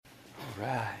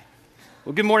Right.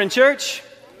 Well, good morning, church.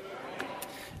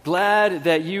 Glad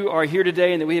that you are here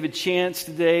today and that we have a chance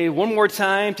today one more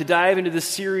time to dive into this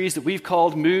series that we've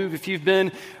called Move. If you've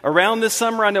been around this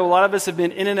summer, I know a lot of us have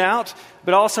been in and out,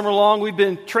 but all summer long we've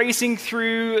been tracing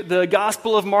through the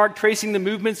Gospel of Mark, tracing the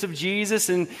movements of Jesus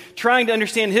and trying to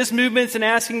understand his movements and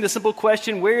asking the simple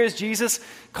question, where is Jesus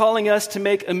calling us to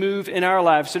make a move in our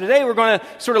lives? So today we're going to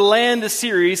sort of land the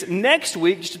series. Next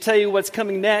week, just to tell you what's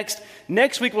coming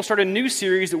next week we'll start a new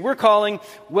series that we're calling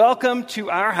Welcome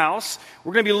to Our House.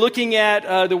 We're going to be looking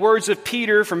at the words of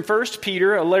Peter from 1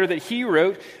 Peter, a letter that he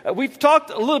wrote. We've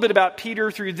talked a little bit about Peter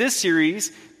through this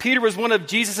series. Peter was one of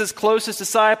Jesus' closest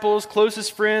disciples,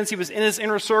 closest friends. He was in his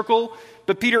inner circle.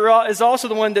 But Peter is also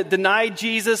the one that denied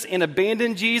Jesus and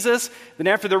abandoned Jesus. Then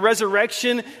after the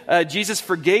resurrection, Jesus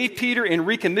forgave Peter and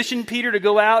recommissioned Peter to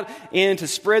go out and to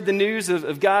spread the news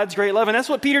of God's great love. And that's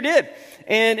what Peter did.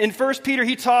 And in 1 Peter,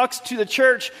 he talks to the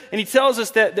church and he tells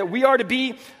us that we are to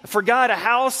be, for God, a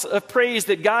house of praise,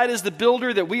 that God is the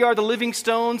builder, that we are the living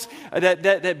stones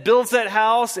that builds that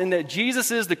house, and that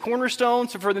Jesus is the cornerstone.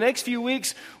 So for the next few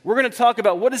weeks, we're going to talk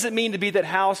about what does it mean to be that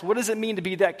house? What does it mean to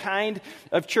be that kind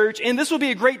of church? And this will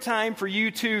be a great time for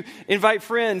you to invite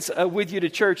friends with you to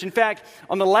church. In fact,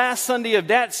 on the last Sunday of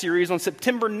that series, on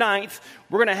September 9th,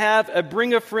 we're going to have a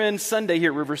Bring a Friend Sunday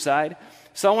here at Riverside.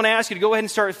 So I want to ask you to go ahead and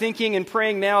start thinking and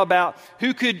praying now about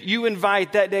who could you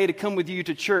invite that day to come with you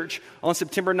to church on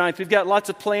September 9th. We've got lots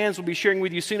of plans. We'll be sharing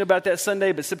with you soon about that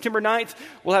Sunday. But September 9th,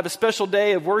 we'll have a special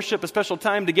day of worship, a special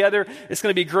time together. It's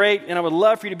going to be great. And I would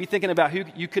love for you to be thinking about who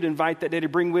you could invite that day to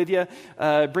bring with you.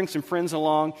 Bring some friends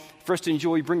along for us to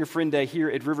enjoy Bring a Friend Day here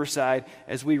at Riverside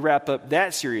as we wrap up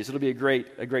that series. It'll be a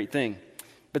great thing.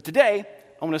 But today,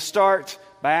 I want to start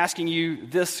by asking you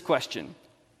this question.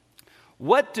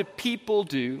 What do people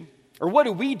do, or what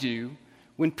do we do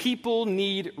when people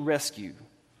need rescue?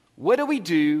 What do we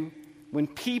do when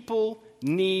people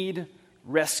need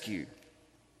rescue?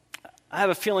 I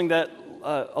have a feeling that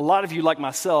a lot of you, like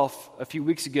myself, a few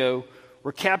weeks ago,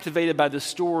 were captivated by the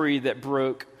story that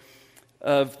broke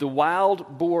of the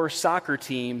wild boar soccer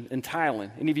team in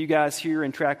Thailand. Any of you guys here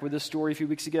and track with this story a few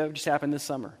weeks ago? It just happened this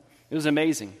summer. It was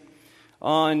amazing.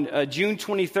 On June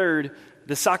 23rd,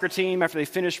 the soccer team, after they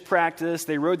finished practice,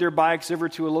 they rode their bikes over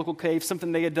to a local cave,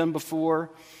 something they had done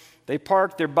before. They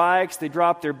parked their bikes, they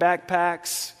dropped their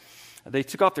backpacks, they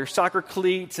took off their soccer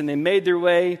cleats, and they made their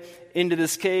way into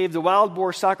this cave. The Wild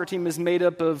Boar soccer team is made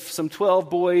up of some 12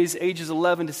 boys, ages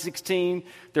 11 to 16.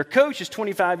 Their coach is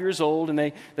 25 years old, and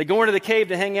they go into the cave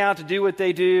to hang out, to do what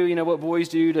they do, you know, what boys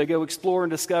do, to go explore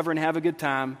and discover and have a good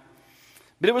time.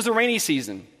 But it was a rainy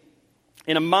season,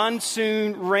 and a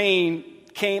monsoon rain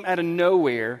came out of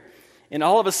nowhere, and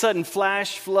all of a sudden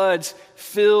flash floods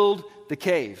filled the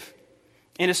cave.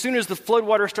 And as soon as the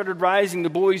floodwater started rising, the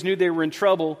boys knew they were in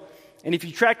trouble. And if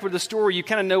you tracked with the story, you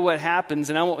kind of know what happens,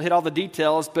 and I won't hit all the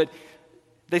details, but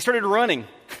they started running,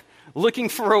 looking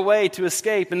for a way to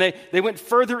escape. And they went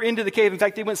further into the cave. In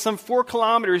fact, they went some 4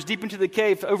 kilometers deep into the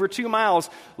cave, over 2 miles,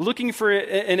 looking for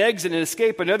an exit, an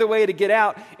escape, another way to get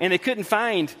out, and they couldn't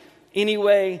find any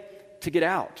way to get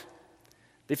out.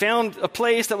 They found a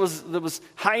place that was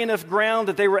high enough ground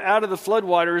that they were out of the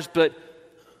floodwaters, but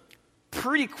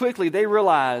pretty quickly they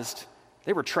realized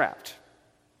they were trapped.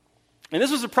 And this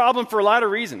was a problem for a lot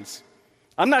of reasons.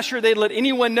 I'm not sure they'd let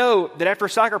anyone know that after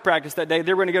soccer practice that day,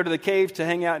 they were going to go to the cave to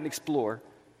hang out and explore.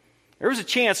 There was a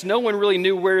chance no one really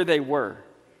knew where they were.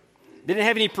 They didn't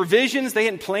have any provisions. They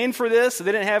hadn't planned for this. So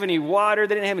they didn't have any water.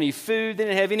 They didn't have any food. They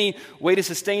didn't have any way to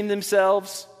sustain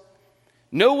themselves.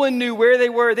 No one knew where they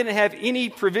were. They didn't have any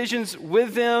provisions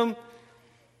with them.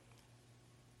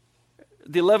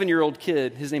 The 11-year-old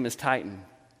kid, his name is Titan.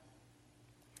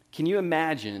 Can you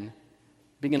imagine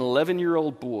being an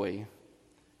 11-year-old boy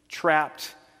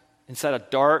trapped inside a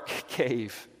dark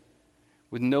cave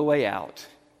with no way out,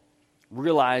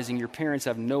 realizing your parents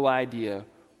have no idea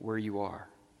where you are?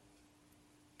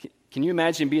 Can you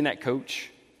imagine being that coach?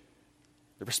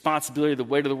 The responsibility, the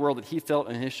weight of the world that he felt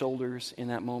on his shoulders in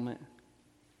that moment?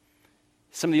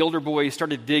 Some of the older boys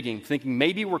started digging, thinking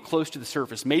maybe we're close to the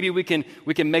surface. Maybe we can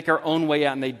make our own way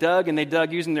out. And they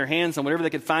dug using their hands on whatever they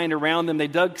could find around them. They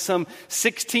dug some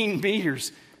 16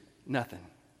 meters. Nothing.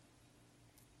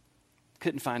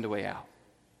 Couldn't find a way out.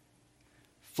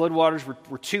 Floodwaters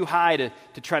were too high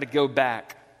to try to go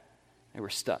back. They were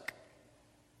stuck.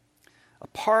 A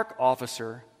park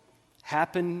officer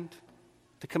happened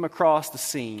to come across the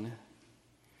scene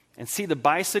and see the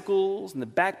bicycles and the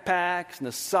backpacks and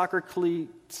the soccer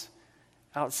cleats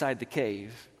outside the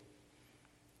cave.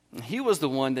 And he was the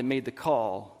one that made the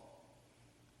call.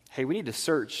 Hey, we need to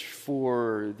search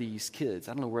for these kids.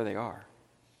 I don't know where they are.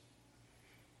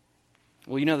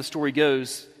 Well, you know how the story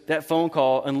goes. That phone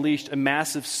call unleashed a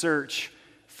massive search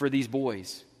for these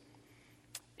boys.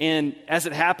 And as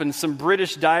it happened, some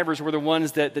British divers were the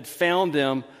ones that found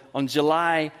them on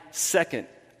July 2nd,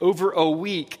 over a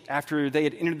week after they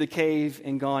had entered the cave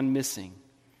and gone missing.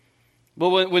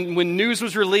 Well, when news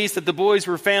was released that the boys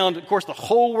were found, of course, the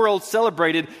whole world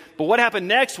celebrated. But what happened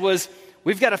next was,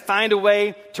 we've got to find a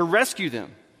way to rescue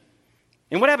them.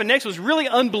 And what happened next was really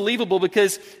unbelievable,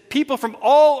 because people from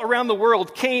all around the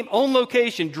world came on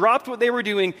location, dropped what they were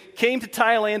doing, came to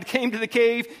Thailand, came to the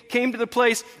cave, came to the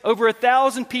place. Over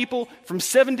 1,000 people from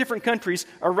 7 different countries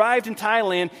arrived in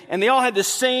Thailand, and they all had the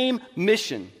same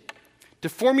mission: to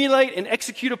formulate and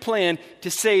execute a plan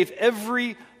to save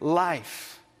every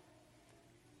life.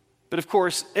 But of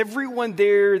course, everyone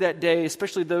there that day,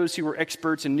 especially those who were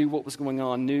experts and knew what was going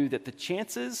on, knew that the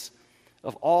chances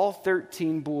of all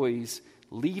 13 boys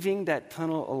leaving that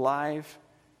tunnel alive,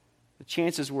 the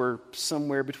chances were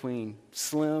somewhere between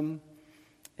slim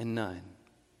and none.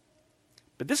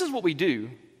 But this is what we do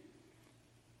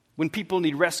when people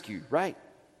need rescue, right?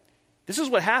 This is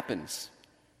what happens.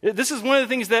 This is one of the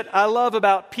things that I love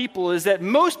about people, is that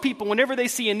most people, whenever they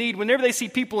see a need, whenever they see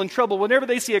people in trouble, whenever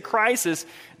they see a crisis,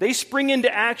 they spring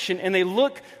into action and they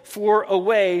look for a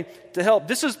way to help.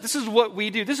 This is what we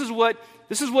do. This is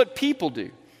what people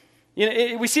do. You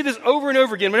know, we see this over and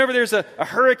over again. Whenever there's a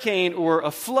hurricane or a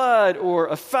flood or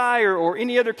a fire or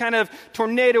any other kind of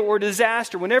tornado or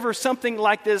disaster, whenever something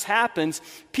like this happens,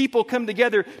 people come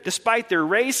together despite their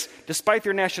race, despite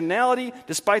their nationality,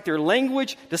 despite their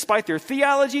language, despite their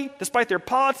theology, despite their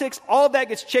politics. All that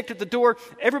gets checked at the door.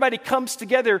 Everybody comes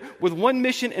together with one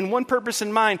mission and one purpose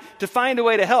in mind: to find a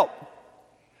way to help,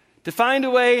 to find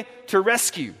a way to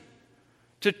rescue,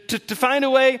 to find a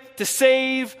way to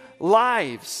save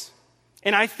lives.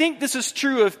 And I think this is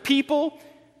true of people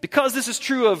because this is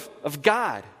true of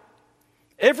God.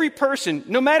 Every person,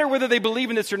 no matter whether they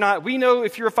believe in this or not, we know,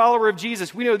 if you're a follower of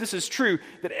Jesus, we know this is true,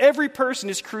 that every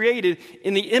person is created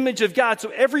in the image of God.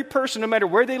 So every person, no matter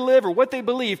where they live or what they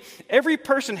believe, every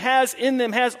person has in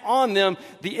them, has on them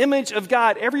the image of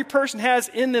God. Every person has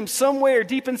in them, somewhere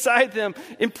deep inside them,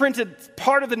 imprinted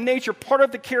part of the nature, part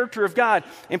of the character of God.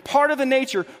 And part of the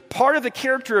nature, part of the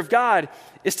character of God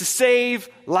is to save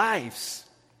lives.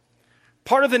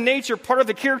 Part of the nature, part of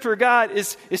the character of God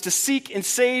is to seek and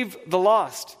save the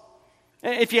lost.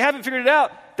 And if you haven't figured it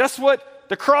out, that's what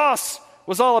the cross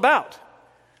was all about.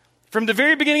 From the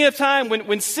very beginning of time,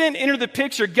 when sin entered the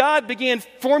picture, God began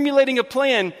formulating a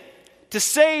plan to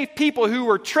save people who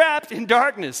were trapped in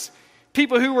darkness,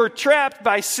 people who were trapped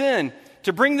by sin,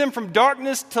 to bring them from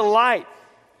darkness to light,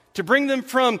 to bring them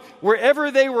from wherever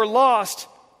they were lost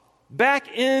back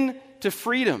into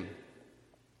freedom.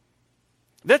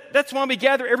 That's why we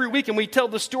gather every week and we tell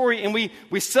the story and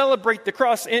we celebrate the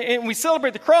cross. And we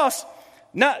celebrate the cross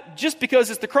not just because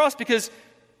it's the cross, because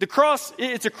the cross,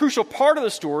 it's a crucial part of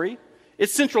the story.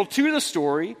 It's central to the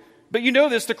story. But you know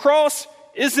this, the cross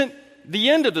isn't the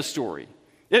end of the story.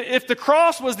 If the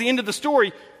cross was the end of the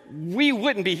story, we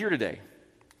wouldn't be here today.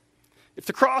 If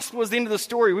the cross was the end of the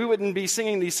story, we wouldn't be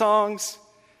singing these songs.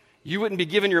 You wouldn't be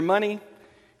giving your money.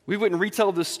 We wouldn't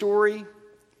retell this story.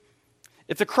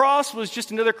 If the cross was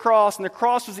just another cross and the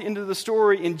cross was the end of the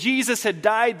story and Jesus had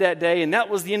died that day and that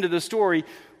was the end of the story,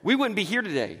 we wouldn't be here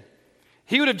today.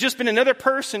 He would have just been another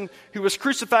person who was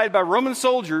crucified by Roman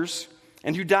soldiers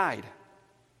and who died.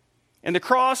 And the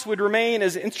cross would remain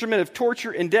as an instrument of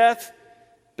torture and death,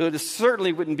 but it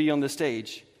certainly wouldn't be on the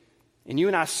stage. And you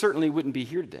and I certainly wouldn't be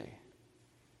here today.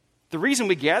 The reason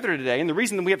we gather today and the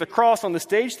reason that we have the cross on the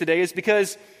stage today is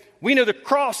because we know the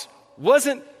cross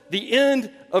wasn't the end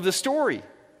of the story,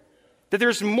 that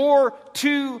there's more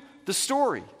to the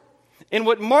story. And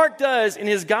what Mark does in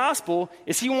his gospel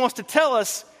is he wants to tell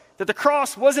us that the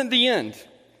cross wasn't the end.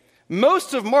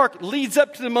 Most of Mark leads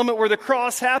up to the moment where the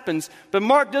cross happens, but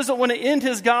Mark doesn't want to end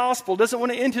his gospel, doesn't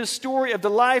want to end his story of the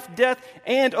life, death,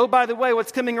 and, oh, by the way,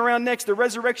 what's coming around next, the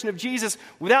resurrection of Jesus,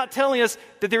 without telling us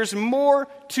that there's more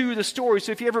to the story.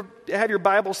 So if you ever have your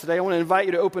Bibles today, I want to invite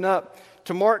you to open up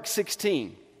to Mark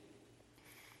 16.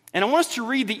 And I want us to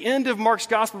read the end of Mark's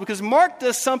gospel because Mark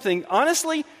does something,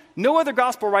 honestly, no other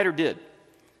gospel writer did.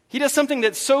 He does something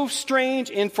that's so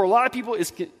strange and for a lot of people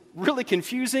is really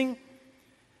confusing.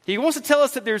 He wants to tell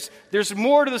us that there's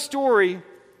more to the story,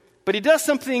 but he does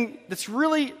something that's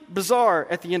really bizarre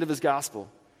at the end of his gospel.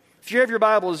 If you have your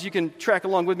Bibles, you can track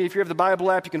along with me. If you have the Bible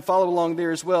app, you can follow along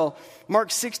there as well. Mark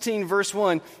 16, verse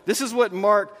 1. This is what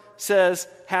Mark says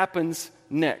happens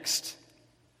next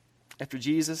after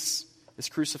Jesus is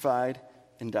crucified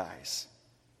and dies.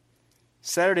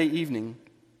 Saturday evening,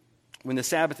 when the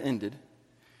Sabbath ended,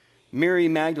 Mary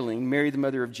Magdalene, Mary the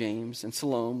mother of James, and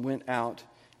Salome went out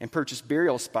and purchased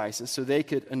burial spices so they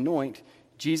could anoint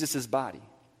Jesus' body.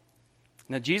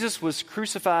 Now, Jesus was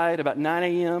crucified about 9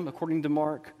 a.m., according to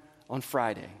Mark, on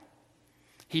Friday.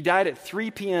 He died at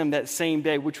 3 p.m. that same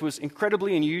day, which was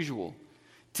incredibly unusual.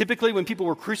 Typically, when people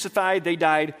were crucified, they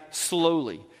died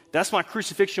slowly. That's why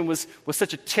crucifixion was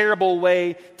such a terrible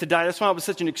way to die. That's why it was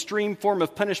such an extreme form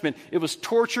of punishment. It was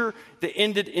torture that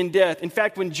ended in death. In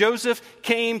fact, when Joseph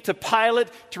came to Pilate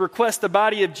to request the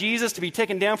body of Jesus to be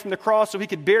taken down from the cross so he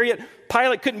could bury it,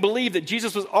 Pilate couldn't believe that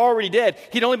Jesus was already dead.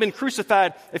 He'd only been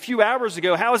crucified a few hours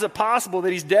ago. How is it possible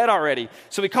that he's dead already?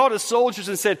 So he called his soldiers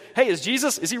and said, "Hey, is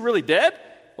he really dead?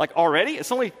 Like already?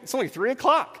 It's only 3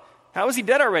 o'clock. How is he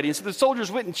dead already?" And so the soldiers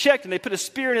went and checked, and they put a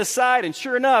spear in his side, and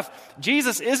sure enough, he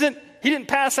didn't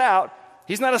pass out.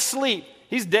 He's not asleep.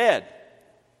 He's dead.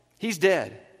 He's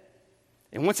dead.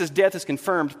 And once his death is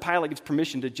confirmed, Pilate gives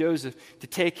permission to Joseph to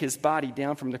take his body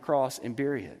down from the cross and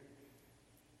bury it.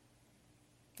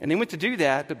 And they went to do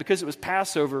that, but because it was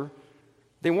Passover,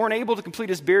 they weren't able to complete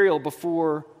his burial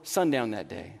before sundown that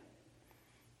day.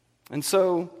 And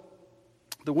so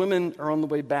the women are on the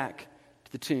way back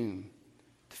to the tomb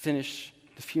to finish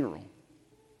the funeral.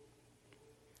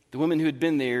 The woman who had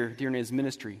been there during his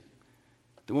ministry,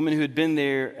 the woman who had been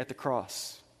there at the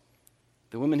cross,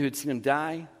 the woman who had seen him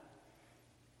die,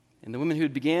 and the woman who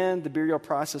had began the burial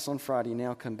process on Friday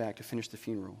now come back to finish the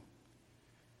funeral.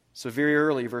 So very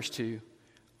early, verse 2,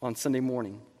 on Sunday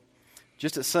morning,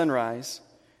 just at sunrise,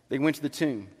 they went to the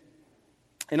tomb.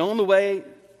 And on the way,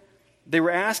 they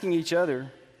were asking each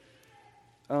other,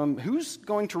 who's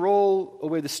going to roll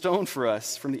away the stone for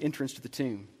us from the entrance to the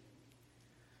tomb?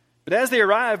 But as they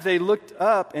arrived, they looked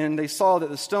up and they saw that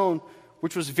the stone,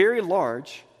 which was very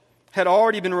large, had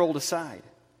already been rolled aside.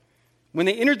 When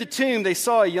they entered the tomb, they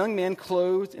saw a young man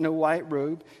clothed in a white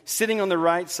robe sitting on the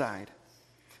right side.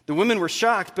 The women were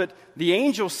shocked, but the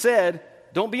angel said,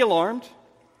 "Don't be alarmed.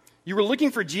 You were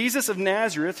looking for Jesus of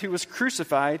Nazareth who was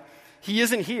crucified. He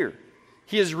isn't here.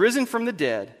 He has risen from the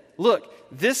dead. Look,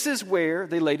 this is where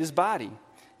they laid his body.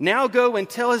 Now go and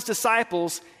tell his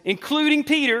disciples, including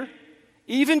Peter,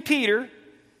 even Peter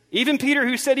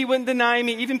who said he wouldn't deny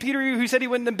me, even Peter who said he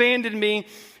wouldn't abandon me,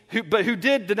 but who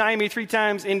did deny me 3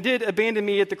 times and did abandon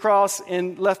me at the cross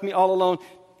and left me all alone.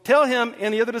 Tell him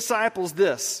and the other disciples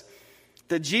this,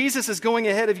 that Jesus is going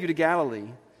ahead of you to Galilee,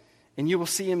 and you will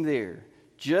see him there,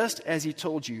 just as he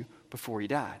told you before he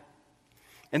died."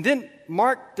 And then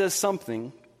Mark does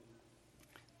something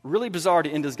really bizarre to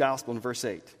end his gospel in verse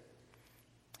 8.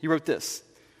 He wrote this: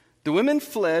 "The women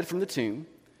fled from the tomb,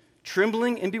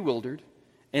 trembling and bewildered,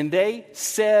 and they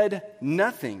said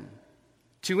nothing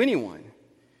to anyone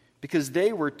because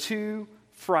they were too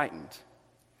frightened."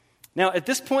 Now, at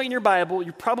this point in your Bible,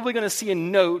 you're probably going to see a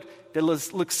note that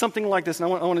looks something like this,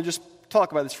 and I want to just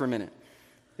talk about this for a minute.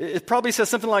 It probably says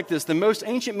something like this: the most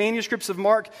ancient manuscripts of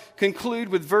Mark conclude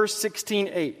with verse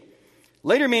 16:8.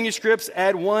 Later manuscripts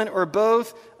add one or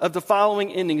both of the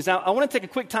following endings. Now, I want to take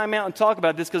a quick time out and talk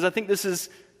about this because I think this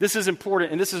is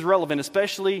important and this is relevant,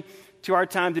 especially to our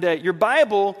time today. Your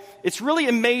Bible, it's really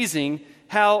amazing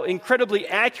how incredibly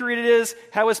accurate it is,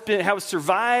 how it's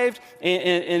survived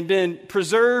and been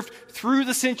preserved through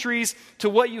the centuries to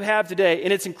what you have today.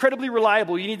 And it's incredibly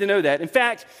reliable. You need to know that. In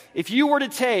fact, if you were to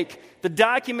take the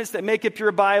documents that make up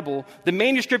your Bible, the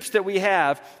manuscripts that we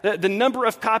have, the number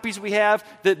of copies we have,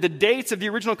 the dates of the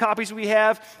original copies we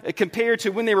have, compared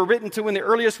to when they were written to when the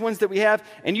earliest ones that we have,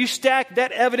 and you stack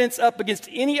that evidence up against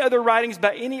any other writings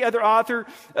by any other author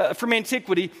from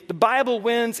antiquity, the Bible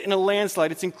wins in a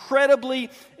landslide. It's incredible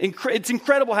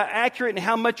how accurate and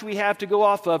how much we have to go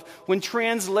off of when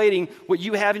translating what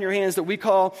you have in your hands that we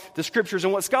call the Scriptures.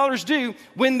 And what scholars do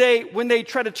when they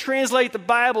try to translate the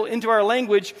Bible into our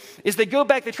language is they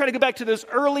try to go back to those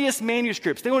earliest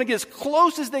manuscripts. They want to get as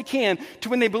close as they can to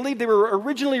when they believe they were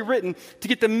originally written to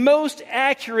get the most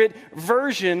accurate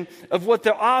version of what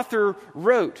the author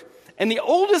wrote. And the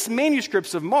oldest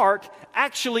manuscripts of Mark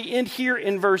actually end here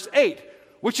in verse 8,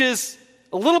 which is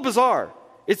a little bizarre.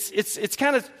 It's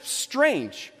kind of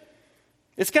strange.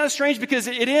 It's kind of strange because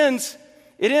it ends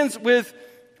with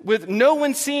no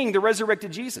one seeing the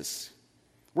resurrected Jesus.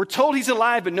 We're told he's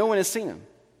alive, but no one has seen him.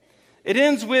 It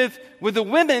ends with the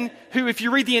women who, if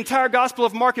you read the entire Gospel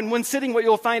of Mark in one sitting, what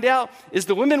you'll find out is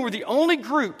the women were the only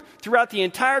group throughout the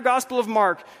entire Gospel of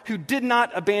Mark who did not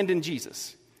abandon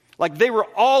Jesus. Like, they were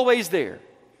always there.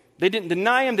 They didn't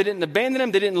deny him. They didn't abandon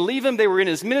him. They didn't leave him. They were in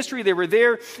his ministry. They were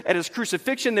there at his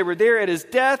crucifixion. They were there at his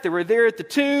death. They were there at the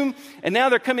tomb. And now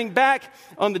they're coming back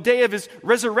on the day of his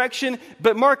resurrection.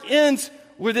 But Mark ends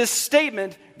with this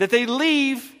statement that they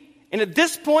leave And at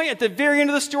this point, at the very end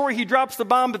of the story, he drops the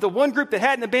bomb, but the one group that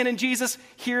hadn't abandoned Jesus,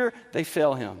 here they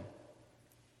fail him.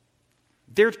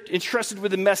 They're entrusted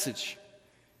with a message,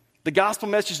 the gospel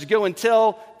message, to go and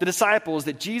tell the disciples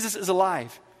that Jesus is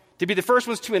alive, to be the first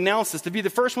ones to announce this, to be the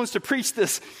first ones to preach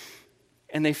this,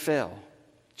 and they fail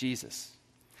Jesus.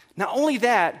 Not only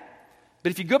that,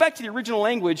 but if you go back to the original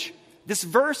language, this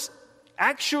verse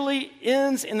actually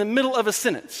ends in the middle of a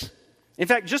sentence. In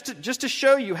fact, just to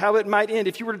show you how it might end,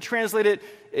 if you were to translate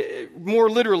it more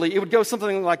literally, it would go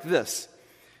something like this.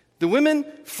 The women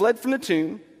fled from the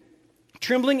tomb,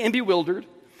 trembling and bewildered,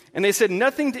 and they said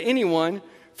nothing to anyone,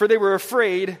 for they were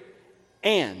afraid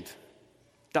and ...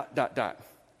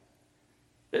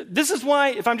 This is why,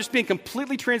 if I'm just being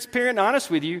completely transparent and honest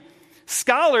with you,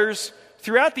 scholars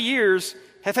throughout the years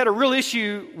have had a real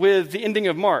issue with the ending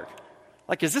of Mark.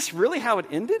 Like, is this really how it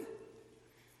ended?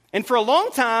 And for a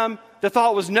long time, the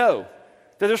thought was no,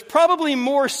 that there's probably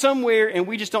more somewhere and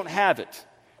we just don't have it.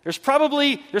 There's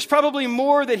probably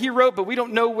more that he wrote, but we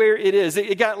don't know where it is.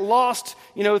 It got lost,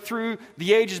 through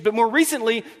the ages. But more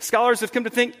recently, scholars have come to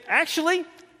think, actually,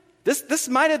 this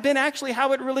might have been actually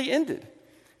how it really ended.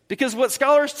 Because what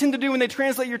scholars tend to do when they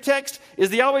translate your text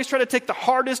is they always try to take the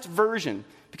hardest version,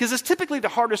 because it's typically the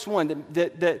hardest one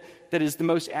that is the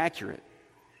most accurate.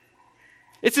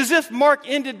 It's as if Mark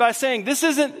ended by saying, this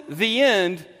isn't the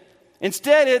end.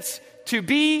 Instead, it's to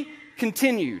be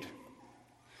continued.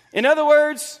 In other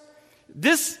words,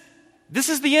 this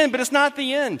is the end, but it's not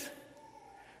the end.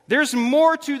 There's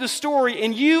more to the story,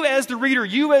 and you as the reader,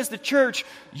 you as the church,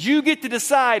 you get to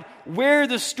decide where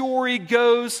the story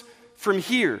goes from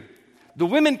here. The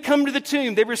women come to the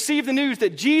tomb. They receive the news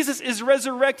that Jesus is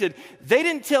resurrected. They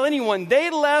didn't tell anyone.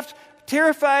 They left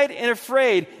terrified and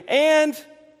afraid. And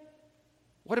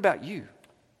what about you?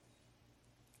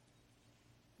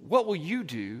 What will you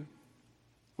do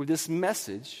with this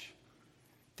message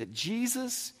that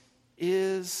Jesus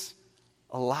is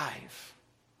alive?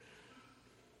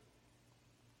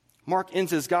 Mark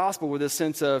ends his gospel with a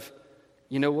sense of,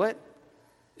 you know what?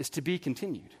 It's to be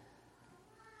continued.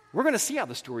 We're going to see how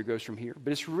the story goes from here,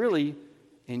 but it's really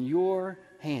in your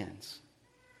hands.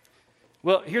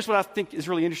 Well, here's what I think is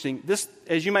really interesting. This,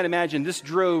 as you might imagine, this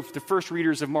drove the first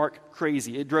readers of Mark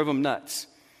crazy. It drove them nuts.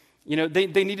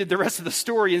 They needed the rest of the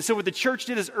story. And so what the church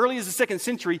did as early as the second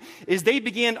century is they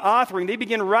began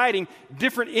writing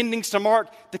different endings to Mark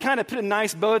to kind of put a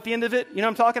nice bow at the end of it. You know what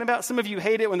I'm talking about? Some of you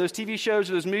hate it when those TV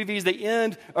shows or those movies, they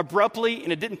end abruptly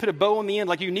and it didn't put a bow on the end.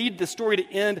 Like, you need the story to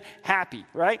end happy,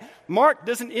 right? Mark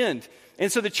doesn't end.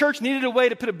 And so the church needed a way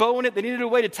to put a bow on it. They needed a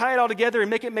way to tie it all together and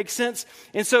make it make sense.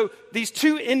 And so these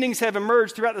two endings have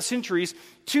emerged throughout the centuries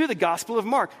to the Gospel of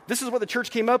Mark. This is what the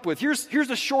church came up with. Here's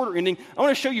the shorter ending. I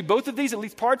want to show you both of these, at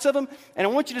least parts of them. And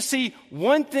I want you to see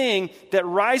one thing that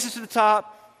rises to the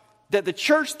top that the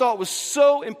church thought was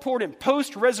so important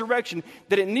post-resurrection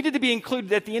that it needed to be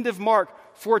included at the end of Mark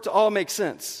for it to all make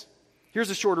sense. Here's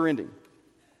the shorter ending.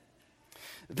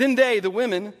 Then they, the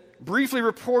women, briefly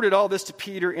reported all this to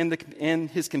Peter and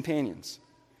his companions.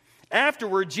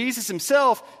 Afterward, Jesus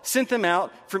himself sent them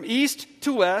out from east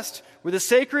to west with a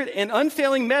sacred and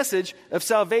unfailing message of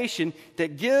salvation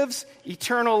that gives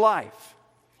eternal life.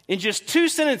 In just 2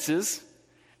 sentences,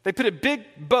 they put a big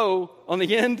bow on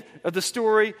the end of the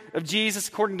story of Jesus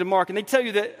according to Mark. And they tell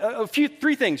you that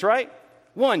 3 things, right?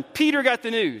 1, Peter got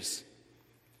the news.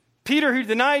 Peter, who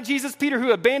denied Jesus, Peter,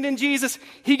 who abandoned Jesus,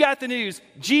 he got the news.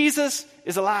 Jesus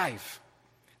is alive.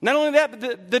 Not only that,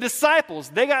 but the disciples,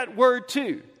 they got word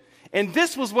too. And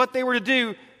this was what they were to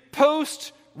do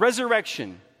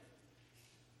post-resurrection.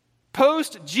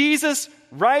 Post-Jesus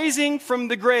rising from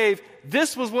the grave,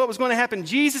 this was what was going to happen.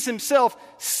 Jesus himself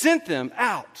sent them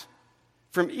out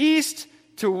from east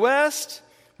to west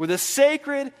with a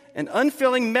sacred and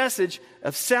unfailing message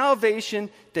of salvation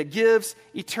that gives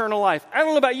eternal life. I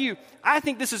don't know about you. I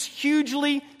think this is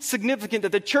hugely significant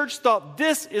that the church thought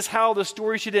this is how the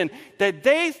story should end. That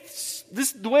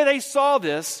the way they saw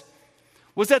this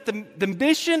was that the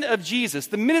mission of Jesus,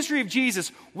 the ministry of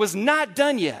Jesus, was not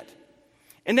done yet.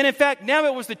 And then, in fact, now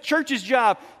it was the church's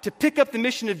job to pick up the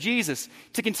mission of Jesus,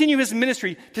 to continue his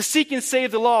ministry, to seek and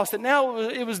save the lost. That now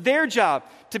it was their job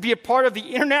to be a part of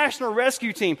the international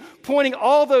rescue team, pointing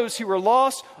all those who were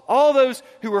lost, all those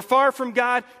who were far from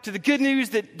God, to the good news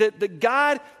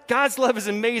that God's love is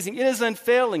amazing. It is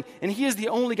unfailing, and he is the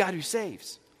only God who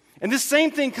saves. And this same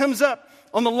thing comes up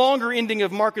on the longer ending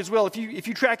of Mark as well. If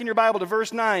you track in your Bible to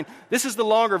verse 9, this is the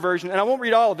longer version, and I won't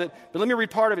read all of it, but let me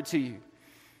read part of it to you.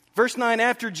 Verse 9,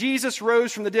 after Jesus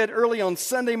rose from the dead early on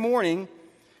Sunday morning,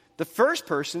 the first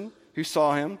person who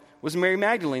saw him was Mary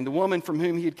Magdalene, the woman from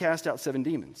whom he had cast out 7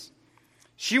 demons.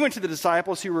 She went to the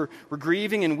disciples who were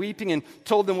grieving and weeping and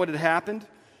told them what had happened.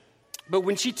 But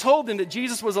when she told them that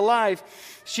Jesus was alive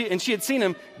she had seen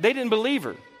him, they didn't believe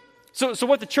her. So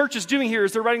what the church is doing here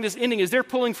is they're writing this ending is they're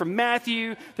pulling from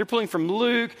Matthew, they're pulling from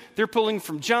Luke, they're pulling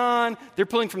from John, they're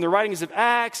pulling from the writings of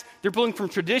Acts, they're pulling from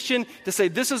tradition to say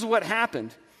this is what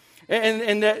happened.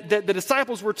 And that the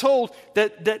disciples were told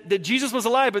that Jesus was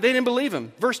alive, but they didn't believe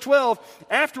him. Verse 12,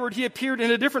 afterward he appeared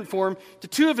in a different form to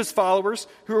two of his followers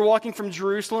who were walking from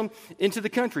Jerusalem into the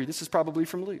country. This is probably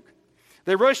from Luke.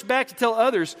 They rushed back to tell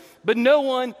others, but no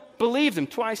one believed them.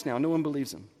 Twice now, no one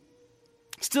believes them.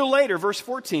 Still later, verse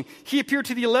 14, he appeared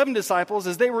to the 11 disciples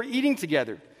as they were eating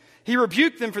together. He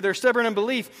rebuked them for their stubborn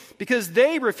unbelief because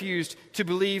they refused to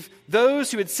believe those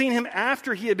who had seen him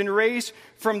after he had been raised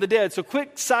from the dead. So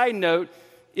quick side note,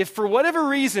 if for whatever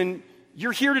reason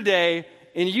you're here today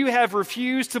and you have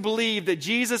refused to believe that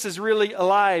Jesus is really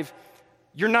alive,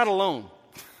 you're not alone.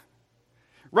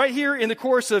 Right here in the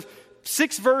course of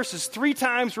 6 verses, 3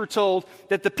 times we're told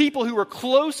that the people who were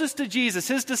closest to Jesus,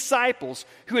 his disciples,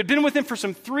 who had been with him for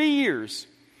some 3 years,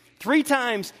 3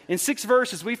 times in 6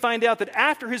 verses, we find out that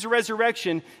after his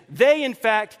resurrection, they in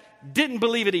fact didn't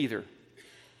believe it either.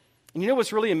 And you know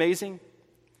what's really amazing?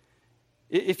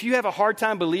 If you have a hard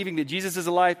time believing that Jesus is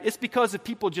alive, it's because of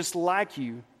people just like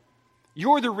you.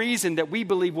 You're the reason that we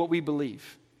believe what we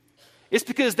believe. It's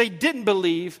because they didn't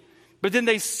believe, but then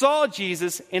they saw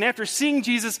Jesus, and after seeing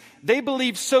Jesus, they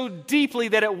believed so deeply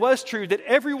that it was true that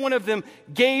every one of them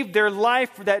gave their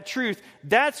life for that truth.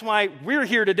 That's why we're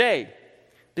here today.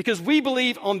 Because we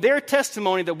believe on their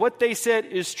testimony that what they said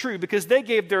is true, because they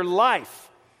gave their life.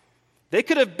 They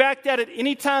could have backed out at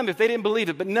any time if they didn't believe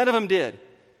it, but none of them did.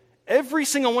 Every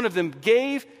single one of them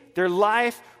gave their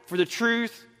life for the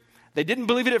truth. They didn't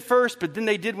believe it at first, but then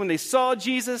they did when they saw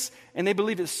Jesus, and they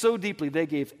believed it so deeply they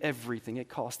gave everything. It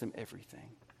cost them everything.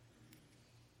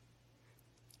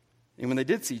 And when they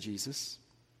did see Jesus,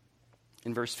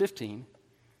 in verse 15,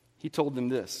 he told them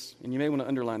this, and you may want to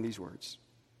underline these words.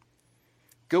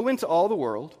 Go into all the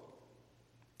world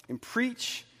and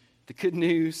preach the good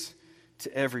news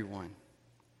to everyone.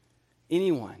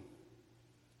 Anyone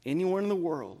in the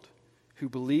world who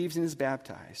believes and is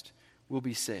baptized will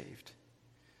be saved.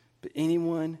 But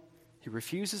anyone who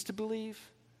refuses to believe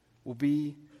will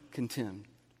be condemned.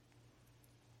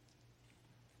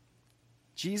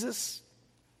 Jesus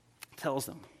tells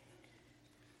them,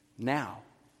 now,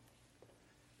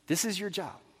 this is your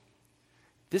job.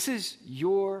 This is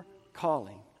your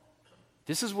calling.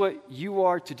 This is what you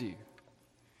are to do.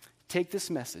 Take this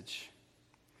message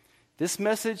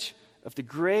of the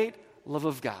great love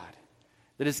of God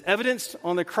that is evidenced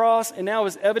on the cross and now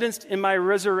is evidenced in my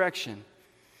resurrection,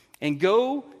 and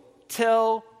go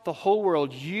tell the whole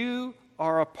world you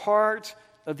are a part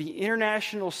of the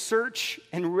international search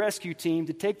and rescue team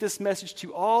to take this message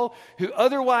to all who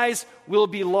otherwise will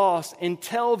be lost, and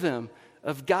tell them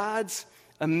of God's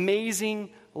amazing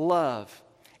love.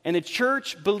 And the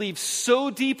church believed so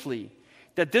deeply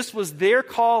that this was their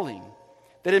calling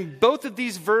that in both of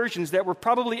these versions that were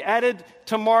probably added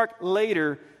to Mark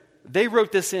later, they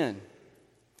wrote this in.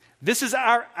 This is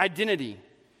our identity.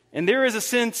 And there is a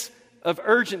sense of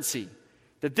urgency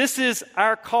that this is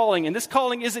our calling. And this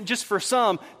calling isn't just for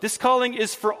some. This calling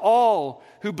is for all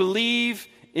who believe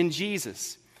in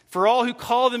Jesus. For all who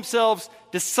call themselves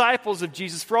disciples of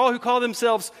Jesus. For all who call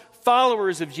themselves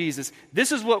followers of Jesus.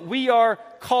 This is what we are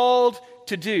called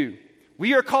to do.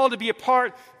 We are called to be a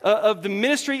part of the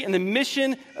ministry and the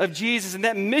mission of Jesus. And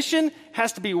that mission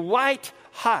has to be white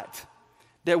hot.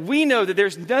 That we know that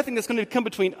there's nothing that's going to come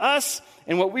between us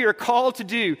and what we are called to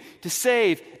do, to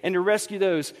save and to rescue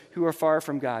those who are far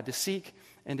from God, to seek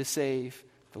and to save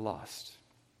the lost.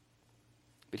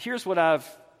 But here's what I've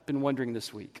been wondering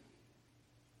this week.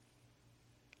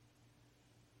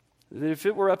 That if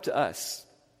it were up to us,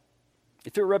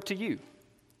 if it were up to you,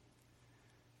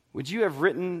 would you have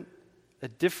written a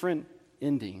different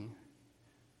ending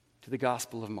to the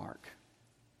Gospel of Mark?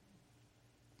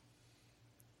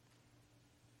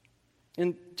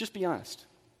 And just be honest.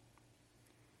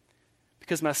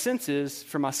 Because my sense is,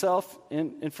 for myself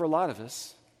and for a lot of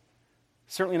us,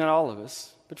 certainly not all of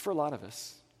us, but for a lot of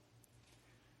us,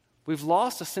 we've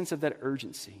lost a sense of that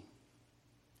urgency.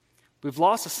 We've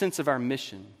lost a sense of our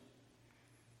mission.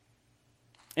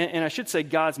 And I should say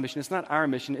God's mission. It's not our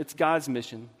mission, it's God's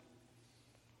mission.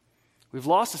 We've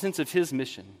lost a sense of his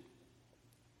mission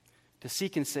to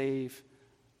seek and save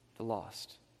the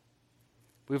lost.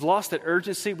 We've lost that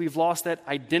urgency. We've lost that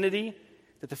identity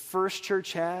that the first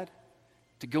church had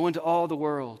to go into all the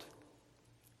world,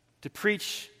 to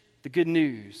preach the good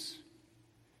news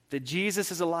that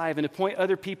Jesus is alive and to point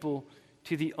other people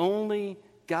to the only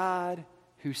God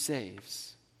who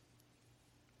saves.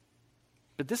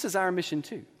 But this is our mission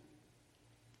too.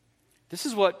 This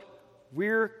is what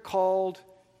we're called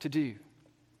to do.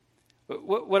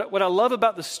 What I love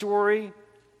about the story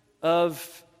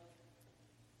of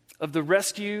the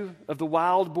rescue of the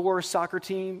wild boar soccer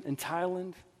team in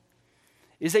Thailand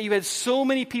is that you had so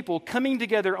many people coming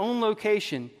together on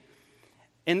location,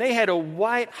 and they had a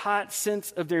white-hot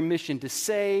sense of their mission to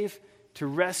save, to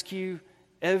rescue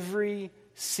every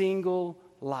single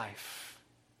life.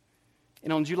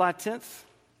 And on July 10th,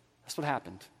 that's what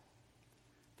happened.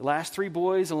 The last 3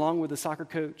 boys, along with the soccer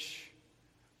coach,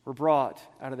 were brought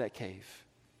out of that cave.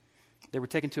 They were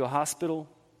taken to a hospital.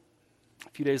 A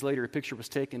few days later, a picture was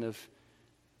taken of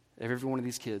every one of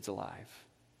these kids alive.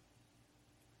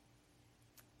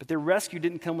 But their rescue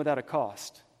didn't come without a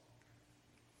cost.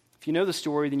 If you know the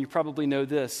story, then you probably know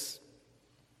this.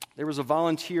 There was a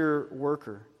volunteer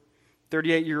worker,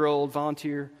 38-year-old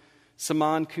volunteer,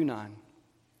 Saman Kunan,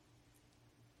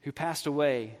 who passed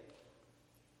away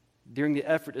during the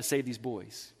effort to save these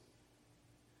boys.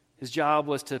 His job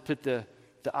was to put the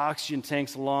oxygen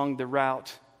tanks along the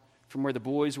route from where the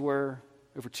boys were,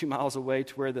 over 2 miles away,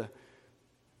 to where the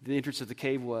entrance of the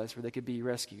cave was, where they could be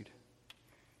rescued.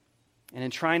 And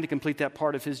in trying to complete that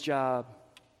part of his job,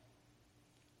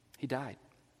 he died.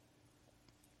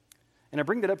 And I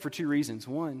bring that up for 2 reasons.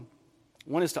 One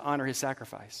is to honor his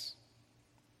sacrifice.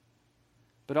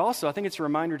 But also, I think it's a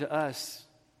reminder to us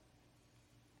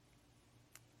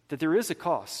that there is a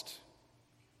cost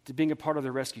to being a part of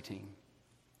the rescue team.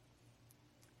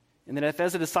 And that if,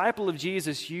 as a disciple of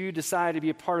Jesus, you decide to be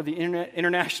a part of the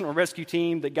international rescue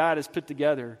team that God has put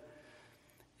together,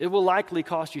 it will likely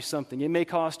cost you something. It may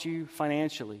cost you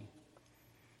financially.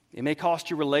 It may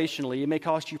cost you relationally. It may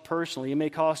cost you personally. It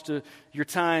may cost your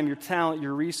time, your talent,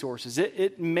 your resources.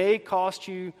 It may cost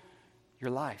you your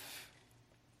life.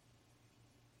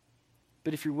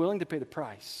 But if you're willing to pay the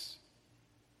price,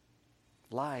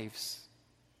 lives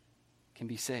can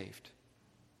be saved.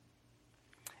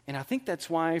 And I think that's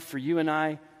why, for you and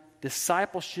I,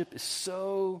 discipleship is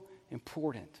so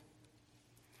important.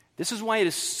 This is why it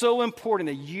is so important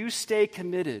that you stay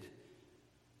committed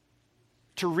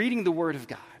to reading the Word of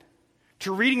God,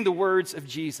 to reading the words of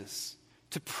Jesus,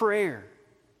 to prayer.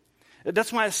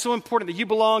 That's why it's so important that you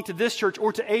belong to this church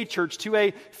or to a church, to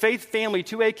a faith family,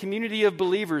 to a community of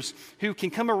believers who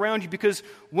can come around you, because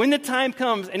when the time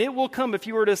comes, and it will come if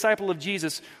you are a disciple of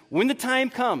Jesus, when the time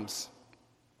comes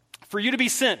for you to be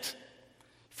sent,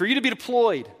 for you to be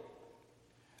deployed,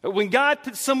 when God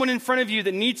puts someone in front of you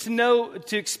that needs to know,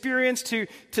 to experience, to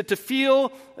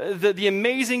feel the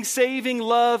amazing saving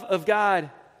love of God,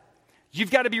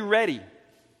 you've got to be ready.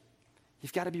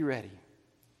 You've got to be ready.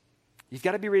 You've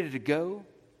got to be ready to go.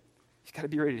 You've got to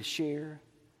be ready to share.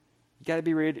 You've got to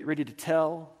be ready to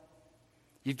tell.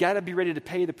 You've got to be ready to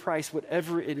pay the price,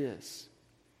 whatever it is.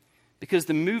 Because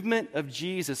the movement of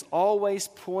Jesus always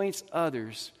points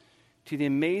others to the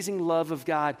amazing love of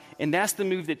God. And that's the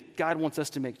move that God wants us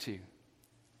to make too.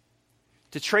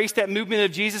 To trace that movement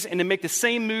of Jesus and to make the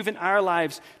same move in our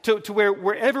lives to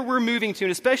wherever we're moving to.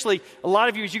 And especially a lot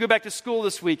of you, as you go back to school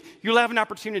this week, you'll have an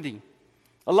opportunity.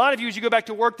 A lot of you, as you go back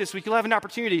to work this week, you'll have an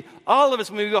opportunity. All of us,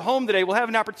 when we go home today, will have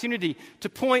an opportunity to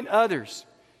point others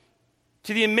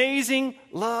to the amazing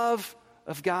love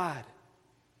of God.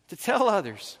 To tell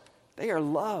others they are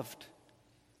loved.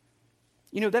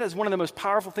 You know, that is one of the most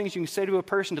powerful things you can say to a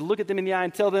person, to look at them in the eye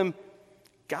and tell them,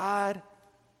 God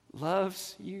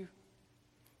loves you.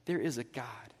 There is a God,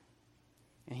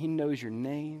 and He knows your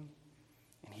name,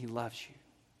 and He loves you.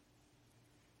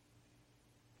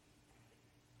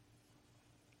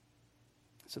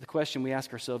 So the question we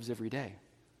ask ourselves every day,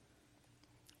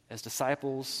 as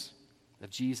disciples of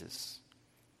Jesus,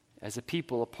 as a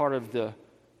people, a part of the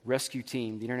rescue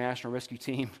team, the international rescue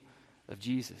team of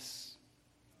Jesus,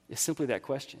 is simply that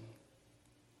question.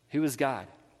 Who is God?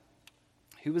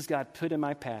 Who is God put in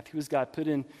my path? Who is God put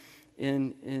in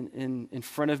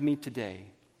front of me today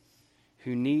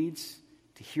who needs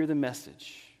to hear the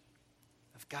message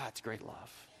of God's great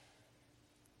love?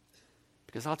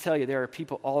 Because I'll tell you, there are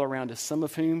people all around us, some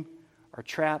of whom are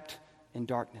trapped in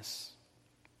darkness.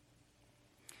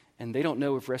 And they don't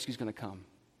know if rescue is going to come.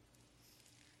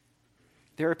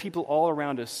 There are people all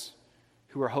around us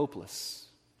who are hopeless.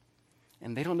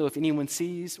 And they don't know if anyone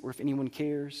sees or if anyone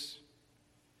cares.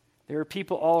 There are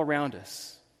people all around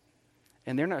us.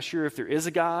 And they're not sure if there is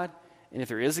a God. And if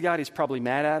there is a God, He's probably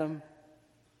mad at them.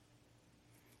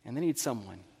 And they need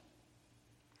someone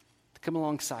to come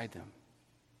alongside them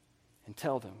and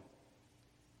tell them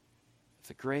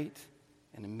the great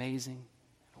and amazing,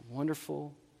 and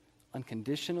wonderful,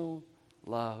 unconditional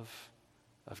love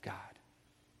of God.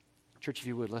 Church, if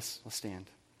you would, let's stand.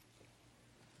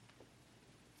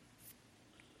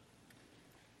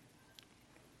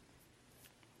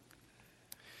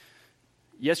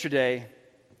 Yesterday,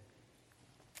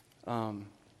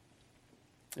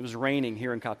 it was raining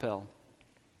here in Coppell.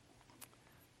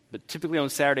 But typically on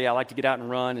Saturday, I like to get out and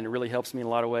run, and it really helps me in a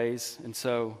lot of ways. And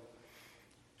so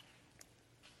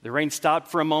the rain stopped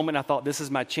for a moment, and I thought, this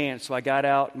is my chance. So I got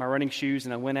out my running shoes,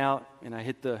 and I went out, and I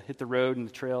hit the road and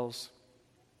the trails.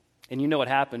 And you know what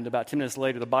happened. About 10 minutes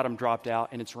later, the bottom dropped out,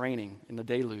 and it's raining in the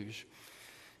deluge.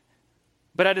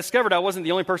 But I discovered I wasn't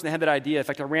the only person that had that idea. In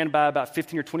fact, I ran by about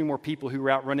 15 or 20 more people who were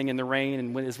out running in the rain,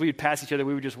 and as we would pass each other,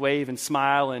 we would just wave and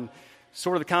smile, and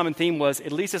sort of the common theme was,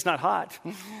 at least it's not hot.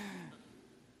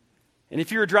 And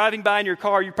if you were driving by in your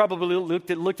car, you probably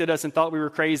looked at us and thought we were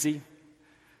crazy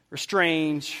or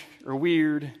strange or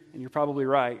weird, and you're probably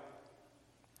right.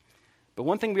 But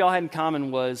one thing we all had in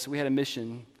common was we had a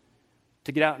mission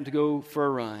to get out and to go for a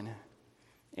run,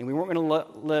 and we weren't going to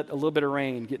let a little bit of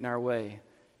rain get in our way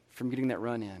from getting that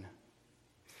run in.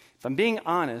 If I'm being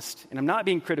honest, and I'm not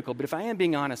being critical, but if I am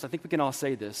being honest, I think we can all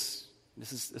say this.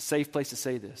 This is a safe place to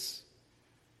say this.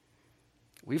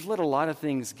 We've let a lot of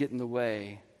things get in the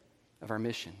way of our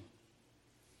mission.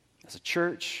 As a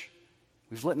church,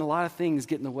 we've let a lot of things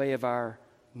get in the way of our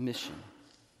mission.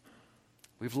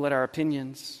 We've let our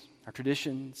opinions, our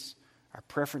traditions, our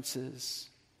preferences,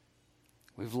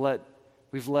 we've let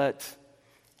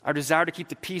our desire to keep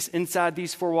the peace inside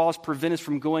these four walls prevent us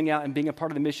from going out and being a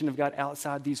part of the mission of God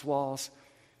outside these walls.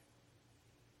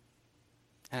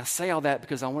 And I say all that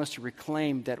because I want us to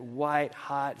reclaim that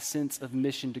white-hot sense of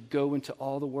mission to go into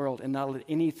all the world and not let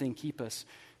anything keep us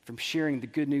from sharing the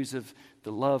good news of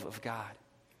the love of God.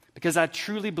 Because I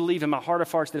truly believe in my heart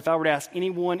of hearts that if I were to ask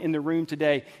anyone in the room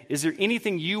today, is there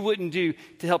anything you wouldn't do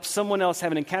to help someone else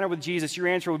have an encounter with Jesus? Your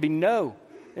answer would be no.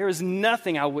 There is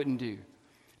nothing I wouldn't do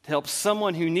to help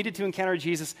someone who needed to encounter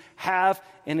Jesus have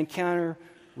an encounter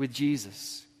with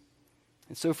Jesus.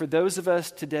 And so for those of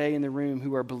us today in the room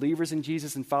who are believers in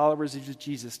Jesus and followers of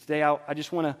Jesus, today I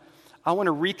just want to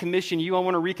recommission you. I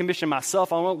want to recommission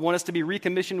myself. I want us to be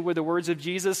recommissioned with the words of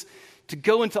Jesus to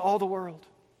go into all the world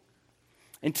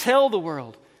and tell the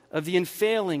world of the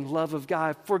unfailing love of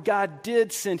God. For God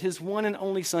did send his one and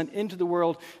only Son into the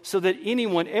world so that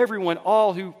anyone, everyone,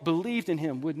 all who believed in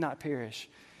him would not perish,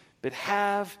 but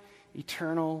have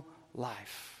eternal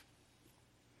life.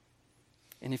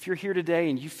 And if you're here today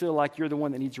and you feel like you're the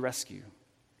one that needs rescue,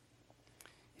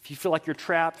 if you feel like you're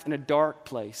trapped in a dark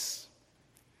place,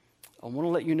 I want to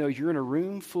let you know you're in a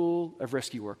room full of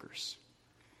rescue workers.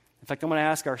 In fact, I'm going to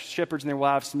ask our shepherds and their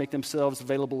wives to make themselves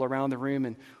available around the room,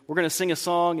 and we're going to sing a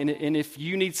song, and if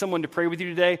you need someone to pray with you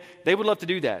today, they would love to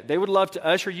do that. They would love to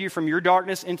usher you from your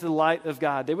darkness into the light of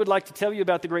God. They would like to tell you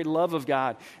about the great love of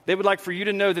God. They would like for you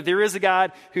to know that there is a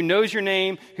God who knows your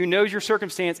name, who knows your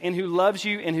circumstance, and who loves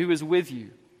you and who is with you.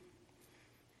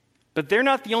 But they're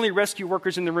not the only rescue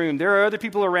workers in the room. There are other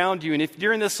people around you. And if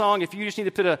during this song, if you just need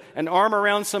to put an arm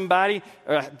around somebody,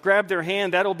 grab their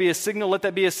hand, that'll be a signal. Let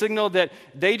that be a signal that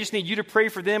they just need you to pray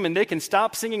for them, and they can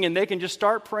stop singing and they can just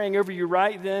start praying over you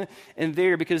right then and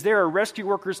there, because there are rescue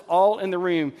workers all in the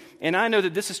room. And I know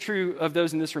that this is true of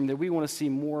those in this room, that we want to see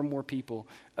more and more people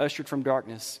ushered from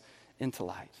darkness into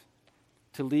light,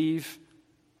 to leave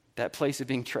that place of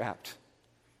being trapped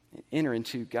and enter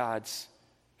into God's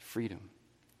freedom.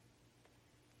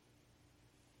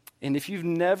 And if you've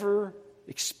never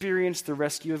experienced the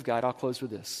rescue of God, I'll close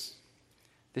with this.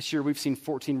 This year we've seen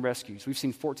 14 rescues. We've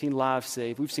seen 14 lives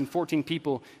saved. We've seen 14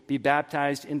 people be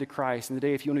baptized into Christ. And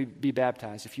today, if you want to be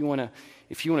baptized, if you want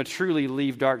to truly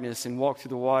leave darkness and walk through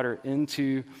the water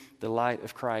into the light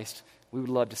of Christ, we would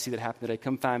love to see that happen today.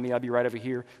 Come find me. I'll be right over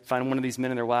here. Find one of these men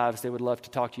and their wives. They would love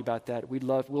to talk to you about that.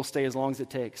 We'll stay as long as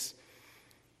it takes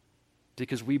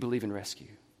because we believe in rescue.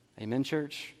 Amen,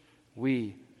 church?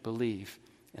 We believe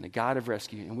and a God of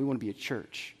rescue, and we want to be a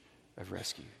church of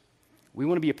rescue. We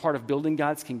want to be a part of building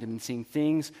God's kingdom and seeing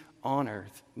things on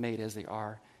earth made as they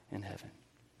are in heaven.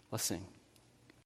 Let's sing.